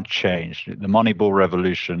 That's now changed. The Moneyball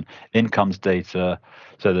revolution, in comes data.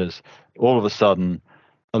 So there's all of a sudden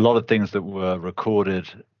a lot of things that were recorded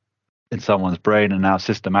in someone's brain are now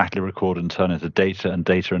systematically recorded and turned into data, and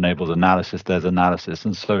data enables analysis. There's analysis.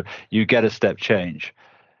 And so you get a step change.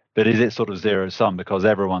 But is it sort of zero sum because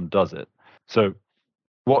everyone does it? So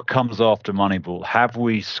what comes after Moneyball? Have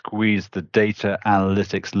we squeezed the data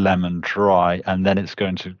analytics lemon dry, and then it's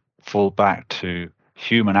going to fall back to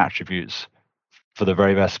human attributes for the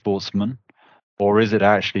very best sportsman? Or is it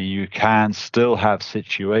actually you can still have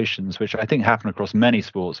situations, which I think happen across many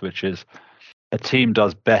sports, which is a team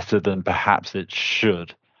does better than perhaps it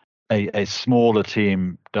should. A smaller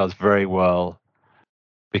team does very well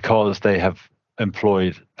because they have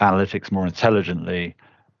employed analytics more intelligently,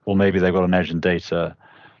 or maybe they've got an edge in data.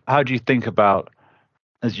 How do you think about,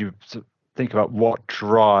 as you think about what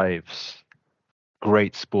drives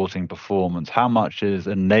great sporting performance, how much is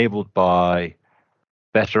enabled by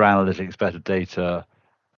better analytics, better data,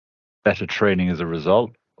 better training as a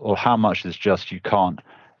result, or how much is just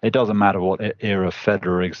it doesn't matter what era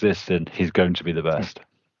Federer exists in, he's going to be the best?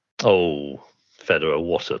 Oh, Federer,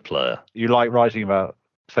 what a player. You like writing about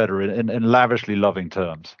Federer in lavishly loving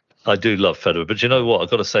terms. I do love Federer, but you know what? I've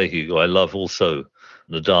got to say, Hugo, I love also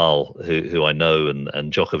Nadal, who I know,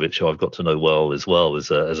 and Djokovic, who I've got to know well as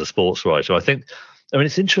a sports writer. I mean,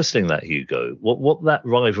 it's interesting that, Hugo, what that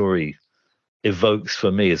rivalry evokes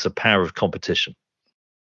for me is a power of competition.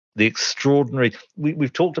 the extraordinary,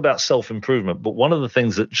 we've talked about self-improvement, but one of the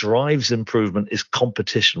things that drives improvement is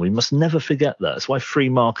competition. We must never forget that. That's why free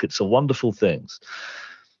markets are wonderful things.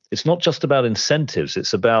 It's not just about incentives.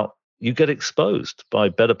 It's about you get exposed by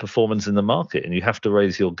better performance in the market and you have to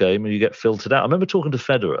raise your game and you get filtered out. I remember talking to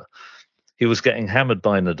Federer. He was getting hammered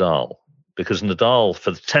by Nadal because Nadal,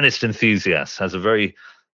 for the tennis enthusiasts, has a very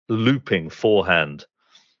looping forehand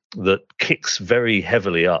that kicks very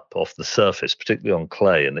heavily up off the surface, particularly on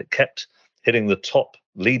clay, and it kept hitting the top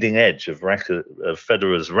leading edge of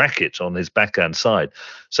Federer's racket on his backhand side.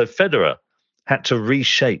 So Federer had to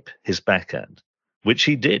reshape his backhand, which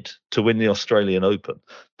he did to win the Australian Open.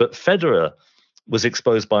 But Federer was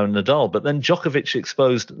exposed by Nadal, but then Djokovic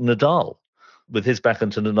exposed Nadal with his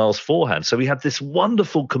backhand to Nadal's forehand. So we had this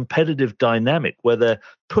wonderful competitive dynamic where they're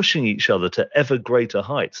pushing each other to ever greater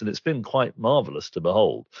heights. And it's been quite marvelous to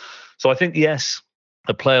behold. So I think, yes,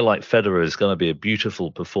 a player like Federer is going to be a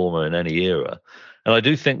beautiful performer in any era. And I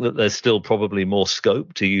do think that there's still probably more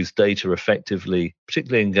scope to use data effectively,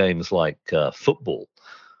 particularly in games like football,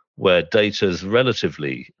 where data is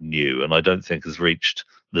relatively new and I don't think has reached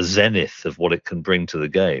the zenith of what it can bring to the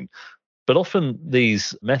game. But often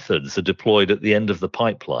these methods are deployed at the end of the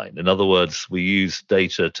pipeline. In other words, we use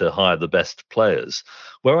data to hire the best players.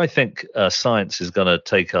 Where I think science is going to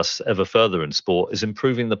take us ever further in sport is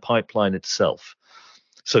improving the pipeline itself.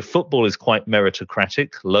 So football is quite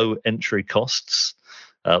meritocratic, low entry costs.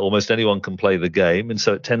 Almost anyone can play the game, and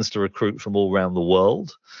so it tends to recruit from all around the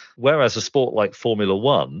world. Whereas a sport like Formula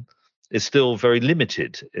One is still very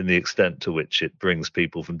limited in the extent to which it brings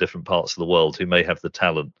people from different parts of the world who may have the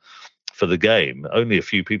talent for the game. Only a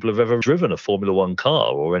few people have ever driven a Formula One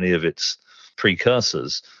car or any of its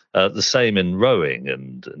precursors. The same in rowing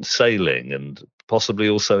and sailing and possibly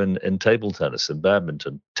also in table tennis and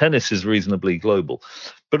badminton. Tennis is reasonably global,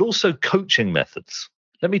 but also coaching methods.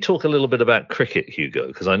 Let me talk a little bit about cricket, Hugo,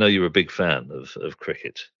 because I know you're a big fan of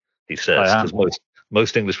cricket, he says, because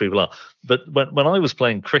most English people are. But when I was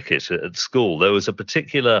playing cricket at school, there was a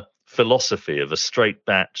particular philosophy of a straight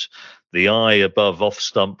bat, the eye above off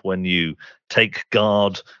stump when you take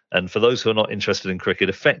guard. And for those who are not interested in cricket,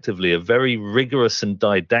 effectively a very rigorous and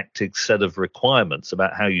didactic set of requirements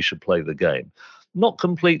about how you should play the game. Not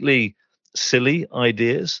completely silly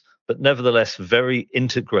ideas, but nevertheless very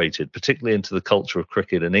integrated, particularly into the culture of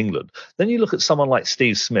cricket in England. Then you look at someone like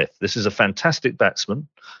Steve Smith. This is a fantastic batsman,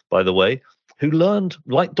 by the way, who learned,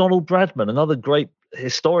 like Donald Bradman, another great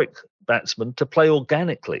historic batsman, to play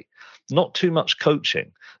organically, not too much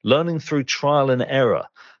coaching, learning through trial and error,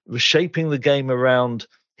 reshaping the game around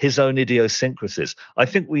his own idiosyncrasies. I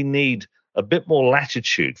think we need a bit more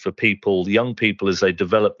latitude for people, young people, as they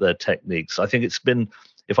develop their techniques. I think it's been,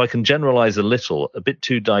 if I can generalize a little, a bit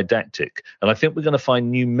too didactic. And I think we're going to find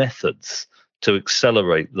new methods to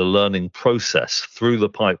accelerate the learning process through the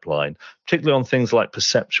pipeline, particularly on things like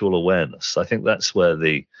perceptual awareness. I think that's where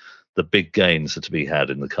the big gains are to be had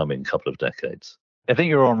in the coming couple of decades. I think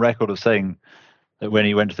you're on record of saying that when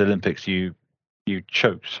you went to the Olympics, you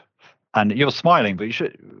choked. And you're smiling, but you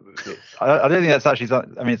should. I don't think that's actually.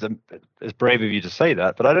 I mean, it's brave of you to say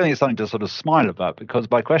that, but I don't think it's something to sort of smile about,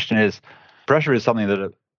 because my question is, pressure is something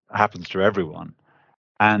that happens to everyone,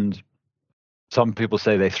 and some people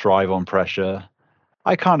say they thrive on pressure.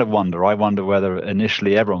 I kind of wonder. I wonder whether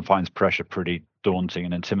initially everyone finds pressure pretty daunting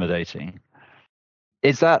and intimidating.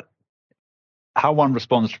 Is that how one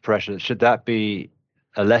responds to pressure? Should that be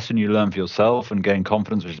a lesson you learn for yourself and gain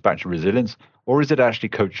confidence, which is back to resilience? Or is it actually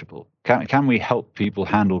coachable? Can we help people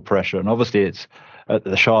handle pressure? And obviously it's at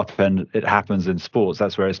the sharp end, it happens in sports.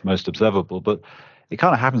 That's where it's most observable. But it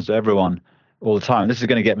kind of happens to everyone all the time. This is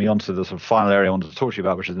going to get me onto the sort of final area I wanted to talk to you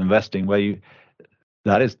about, which is investing, where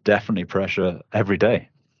that is definitely pressure every day.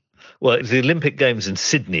 Well, it was the Olympic Games in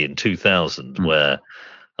Sydney in 2000 where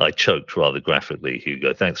I choked rather graphically,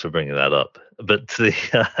 Hugo. Thanks for bringing that up. But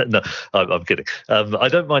no, I'm kidding. I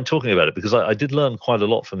don't mind talking about it because I did learn quite a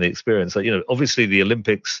lot from the experience. Obviously the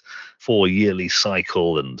Olympics, 4-yearly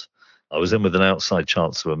cycle, and I was in with an outside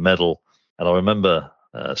chance of a medal. And I remember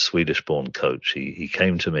a Swedish-born coach. He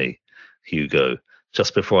came to me, Hugo,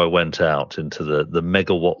 just before I went out into the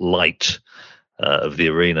megawatt light of the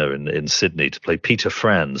arena in Sydney to play Peter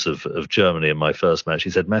Franz of Germany in my first match.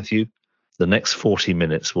 He said, "Matthew, the next 40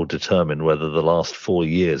 minutes will determine whether the last 4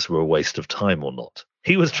 years were a waste of time or not."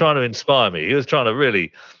 He was trying to inspire me. He was trying to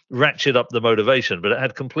really ratchet up the motivation, but it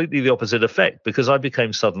had completely the opposite effect because I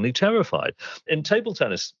became suddenly terrified. In table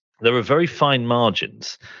tennis, there are very fine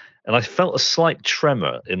margins, and I felt a slight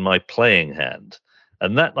tremor in my playing hand.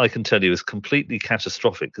 And that, I can tell you, is completely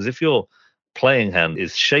catastrophic, because if you're playing hand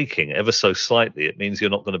is shaking ever so slightly, it means you're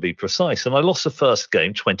not going to be precise. And I lost the first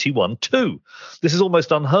game 21-2. This is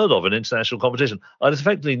almost unheard of in international competition. I was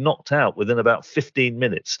effectively knocked out within about 15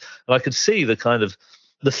 minutes. And I could see the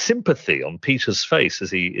sympathy on Peter's face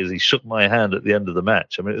as he shook my hand at the end of the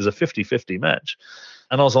match. I mean, it was a 50-50 match.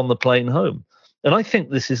 And I was on the plane home. And I think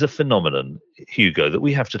this is a phenomenon, Hugo, that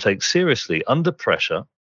we have to take seriously. Under pressure,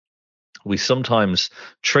 we sometimes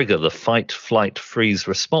trigger the fight, flight, freeze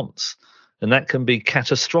response. And that can be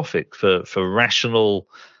catastrophic for rational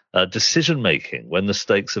decision making when the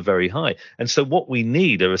stakes are very high. And so what we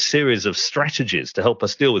need are a series of strategies to help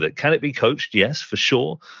us deal with it. Can it be coached? Yes, for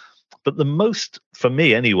sure. But the most, for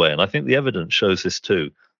me anyway, and I think the evidence shows this too,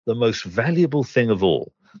 the most valuable thing of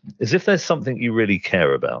all is if there's something you really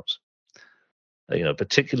care about, a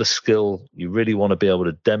particular skill you really want to be able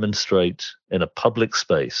to demonstrate in a public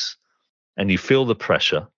space, and you feel the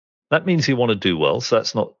pressure, that means you want to do well. So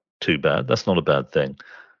that's not too bad. That's not a bad thing.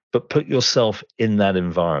 But put yourself in that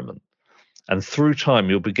environment. And through time,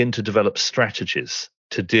 you'll begin to develop strategies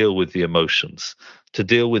to deal with the emotions, to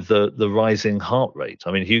deal with the rising heart rate.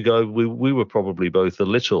 I mean, Hugo, we were probably both a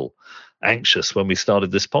little anxious when we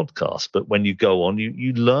started this podcast, but when you go on,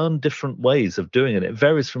 you learn different ways of doing it. It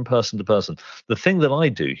varies from person to person. The thing that I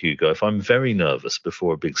do, Hugo, if I'm very nervous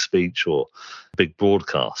before a big speech or a big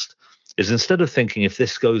broadcast, is instead of thinking if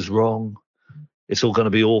this goes wrong, it's all going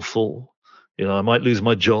to be awful. I might lose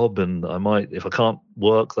my job, and if I can't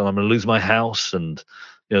work, then I'm going to lose my house, and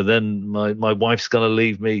then my wife's going to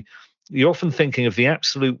leave me. You're often thinking of the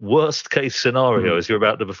absolute worst case scenario as you're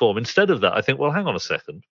about to perform. Instead of that, I think, well, hang on a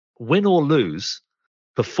second. Win or lose,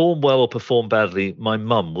 perform well or perform badly, my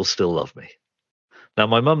mum will still love me. Now,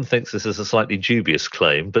 my mum thinks this is a slightly dubious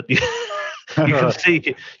claim, but you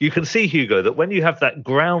can see, Hugo, that when you have that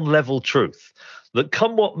ground level truth, that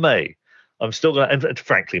come what may, I'm still going to, and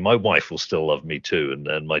frankly, my wife will still love me too,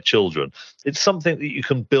 and my children. It's something that you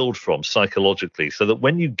can build from psychologically, so that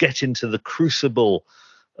when you get into the crucible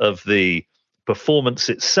of the performance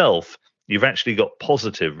itself, you've actually got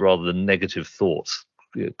positive rather than negative thoughts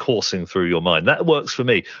coursing through your mind. That works for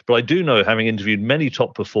me. But I do know, having interviewed many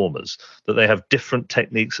top performers, that they have different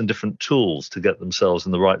techniques and different tools to get themselves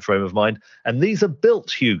in the right frame of mind. And these are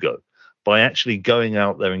built, Hugo, by actually going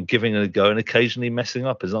out there and giving it a go and occasionally messing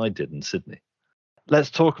up, as I did in Sydney. Let's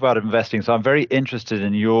talk about investing. So I'm very interested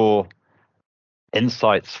in your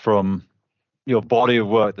insights from your body of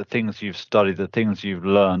work, the things you've studied, the things you've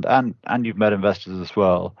learned, and you've met investors as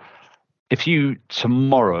well. If you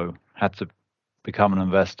tomorrow had to become an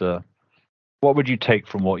investor, what would you take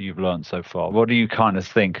from what you've learned so far? What do you kind of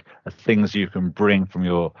think are things you can bring from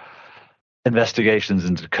your investigations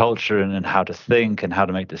into culture and how to think and how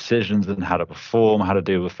to make decisions and how to perform, how to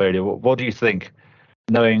deal with failure? What do you think,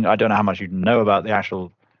 knowing, I don't know how much you know about the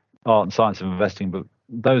actual art and science of investing, but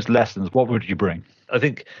those lessons, what would you bring? I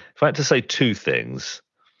think if I had to say two things,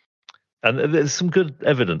 and there's some good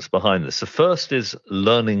evidence behind this. The first is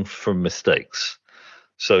learning from mistakes.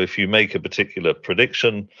 So if you make a particular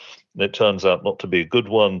prediction and it turns out not to be a good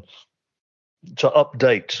one, to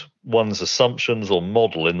update one's assumptions or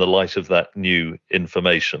model in the light of that new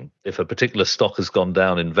information. If a particular stock has gone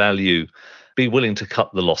down in value, be willing to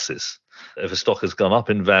cut the losses. If a stock has gone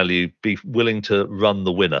up in value, be willing to run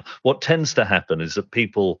the winner. What tends to happen is that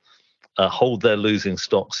people hold their losing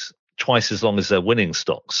stocks twice as long as their winning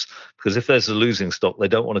stocks, because if there's a losing stock, they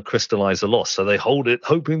don't want to crystallize a loss, so they hold it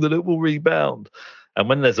hoping that it will rebound. And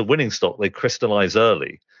when there's a winning stock, they crystallize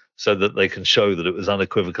early so that they can show that it was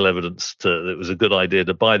unequivocal evidence that it was a good idea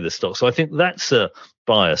to buy this stock. So I think that's a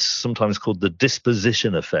bias, sometimes called the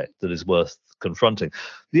disposition effect, that is worth confronting.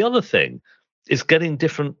 The other thing is getting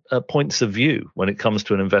different points of view when it comes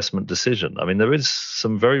to an investment decision. I mean, there is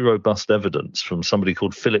some very robust evidence from somebody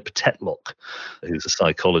called Philip Tetlock, who's a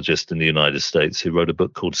psychologist in the United States, who wrote a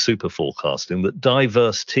book called Super Forecasting, that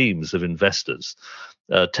diverse teams of investors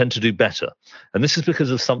tend to do better. And this is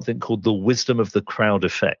because of something called the wisdom of the crowd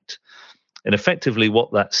effect. And effectively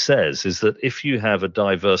what that says is that if you have a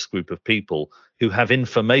diverse group of people who have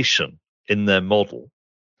information in their model,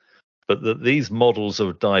 but that these models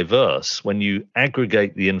are diverse, when you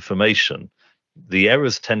aggregate the information, the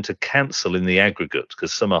errors tend to cancel in the aggregate,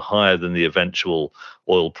 because some are higher than the eventual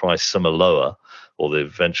oil price, some are lower, or the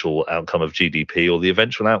eventual outcome of GDP, or the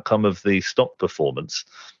eventual outcome of the stock performance.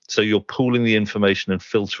 So you're pooling the information and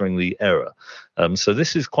filtering the error. So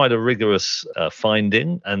this is quite a rigorous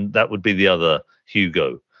finding, and that would be the other,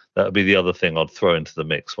 Hugo, that would be the other thing I'd throw into the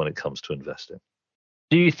mix when it comes to investing.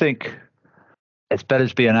 Do you think it's better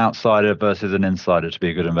to be an outsider versus an insider to be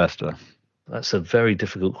a good investor? That's a very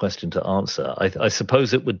difficult question to answer. I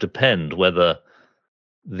suppose it would depend whether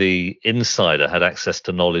the insider had access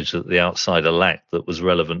to knowledge that the outsider lacked that was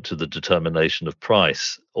relevant to the determination of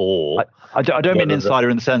price, or I don't mean whether insider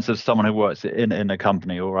in the sense of someone who works in a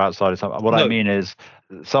company or outside of something. What I No. mean is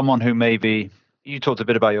someone who maybe, you talked a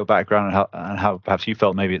bit about your background and how perhaps you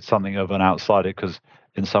felt maybe it's something of an outsider because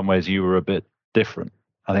in some ways you were a bit different.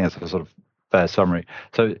 I think that's a sort of fair summary.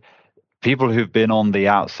 So people who've been on the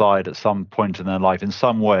outside at some point in their life in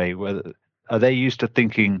some way, are they used to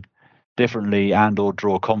thinking differently and or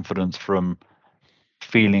draw confidence from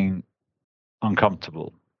feeling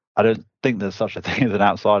uncomfortable? I don't think there's such a thing as an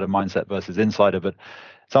outsider mindset versus insider, but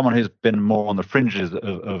someone who's been more on the fringes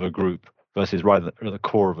of a group versus right at the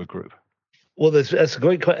core of a group. Well, that's a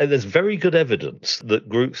great question. There's very good evidence that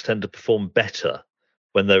groups tend to perform better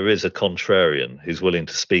when there is a contrarian who's willing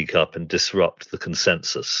to speak up and disrupt the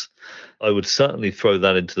consensus. I would certainly throw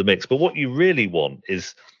that into the mix. But what you really want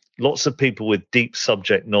is lots of people with deep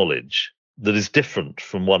subject knowledge that is different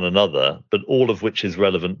from one another, but all of which is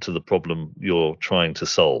relevant to the problem you're trying to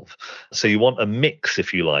solve. So you want a mix,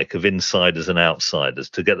 if you like, of insiders and outsiders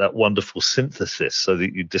to get that wonderful synthesis so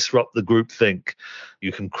that you disrupt the groupthink,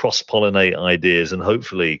 you can cross-pollinate ideas and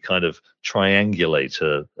hopefully kind of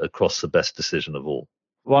triangulate across the best decision of all.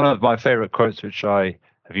 One of my favorite quotes, which I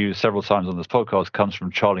have used several times on this podcast, comes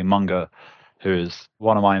from Charlie Munger, who is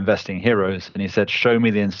one of my investing heroes. And he said, "Show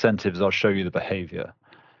me the incentives, I'll show you the behavior."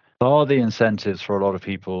 Are the incentives for a lot of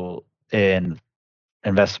people in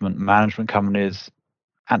investment management companies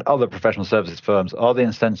and other professional services firms, are the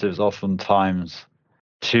incentives oftentimes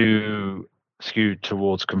too skewed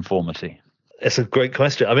towards conformity? It's a great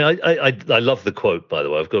question. I mean, I love the quote, by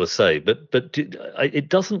the way, I've got to say, but it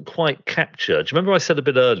doesn't quite capture. Do you remember I said a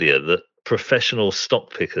bit earlier that professional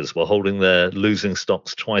stock pickers were holding their losing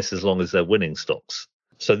stocks twice as long as their winning stocks?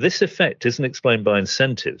 So this effect isn't explained by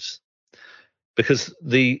incentives, because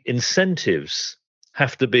the incentives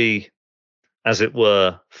have to be, as it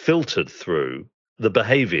were, filtered through the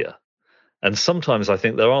behavior. And sometimes I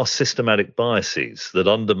think there are systematic biases that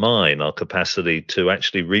undermine our capacity to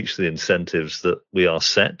actually reach the incentives that we are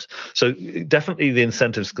set. So definitely the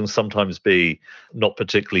incentives can sometimes be not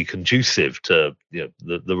particularly conducive to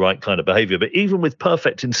the right kind of behavior. But even with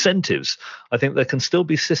perfect incentives, I think there can still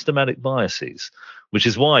be systematic biases, which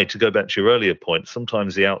is why, to go back to your earlier point,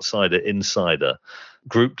 sometimes the outsider-insider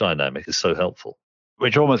group dynamic is so helpful.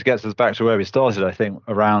 Which almost gets us back to where we started, I think,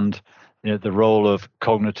 around the role of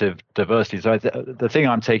cognitive diversity. So the thing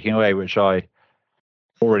I'm taking away, which I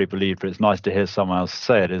already believed, but it's nice to hear someone else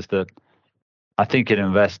say it, is that I think in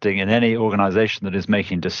investing, in any organization that is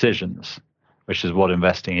making decisions, which is what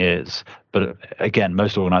investing is, but again,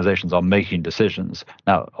 most organizations are making decisions.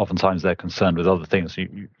 Now, oftentimes they're concerned with other things.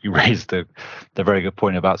 You raised the very good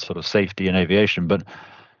point about sort of safety in aviation, but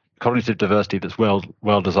cognitive diversity that's well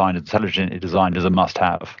designed, intelligently designed is a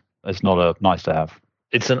must-have. It's not a nice-to-have.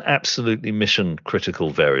 It's an absolutely mission critical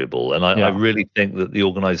variable. And I really think that the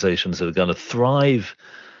organizations that are going to thrive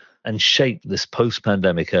and shape this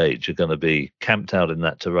post-pandemic age are going to be camped out in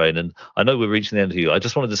that terrain. And I know we're reaching the end of you. I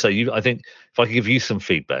just wanted to say, I think if I could give you some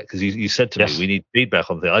feedback, because you said to me, we need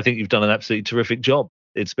feedback on things. I think you've done an absolutely terrific job.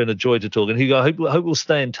 It's been a joy to talk. And Hugo, I hope we'll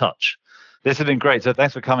stay in touch. This has been great. So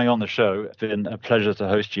thanks for coming on the show. It's been a pleasure to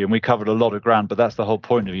host you. And we covered a lot of ground, but that's the whole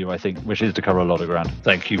point of you, I think, which is to cover a lot of ground.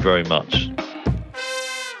 Thank you very much.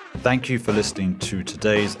 Thank you for listening to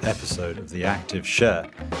today's episode of The Active Share.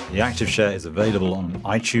 The Active Share is available on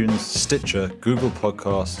iTunes, Stitcher, Google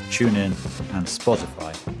Podcasts, TuneIn, and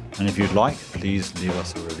Spotify. And if you'd like, please leave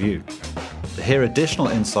us a review. To hear additional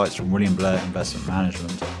insights from William Blair Investment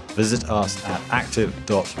Management, visit us at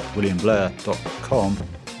active.williamblair.com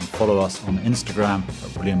and follow us on Instagram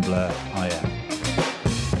at WilliamBlairIM.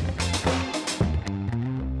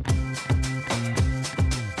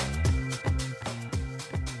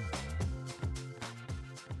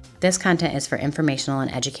 This content is for informational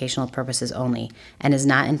and educational purposes only and is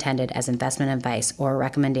not intended as investment advice or a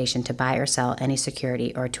recommendation to buy or sell any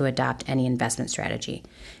security or to adopt any investment strategy.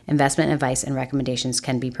 Investment advice and recommendations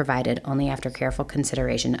can be provided only after careful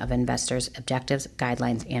consideration of investors' objectives,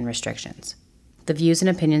 guidelines, and restrictions. The views and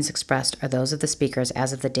opinions expressed are those of the speakers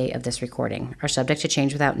as of the date of this recording, are subject to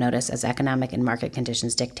change without notice as economic and market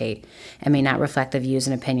conditions dictate, and may not reflect the views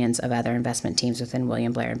and opinions of other investment teams within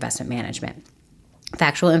William Blair Investment Management.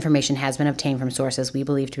 Factual information has been obtained from sources we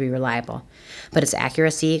believe to be reliable, but its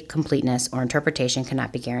accuracy, completeness, or interpretation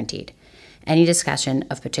cannot be guaranteed. Any discussion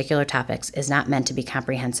of particular topics is not meant to be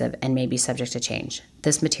comprehensive and may be subject to change.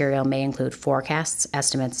 This material may include forecasts,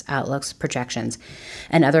 estimates, outlooks, projections,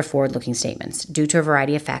 and other forward-looking statements. Due to a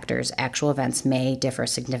variety of factors, actual events may differ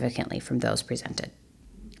significantly from those presented.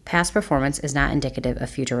 Past performance is not indicative of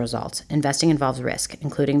future results. Investing involves risk,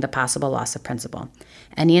 including the possible loss of principal.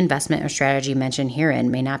 Any investment or strategy mentioned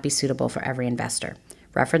herein may not be suitable for every investor.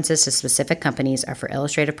 References to specific companies are for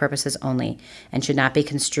illustrative purposes only and should not be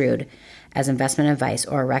construed as investment advice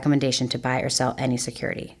or a recommendation to buy or sell any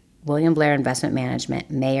security. William Blair Investment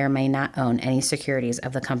Management may or may not own any securities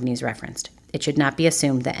of the companies referenced. It should not be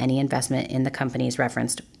assumed that any investment in the companies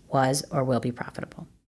referenced was or will be profitable.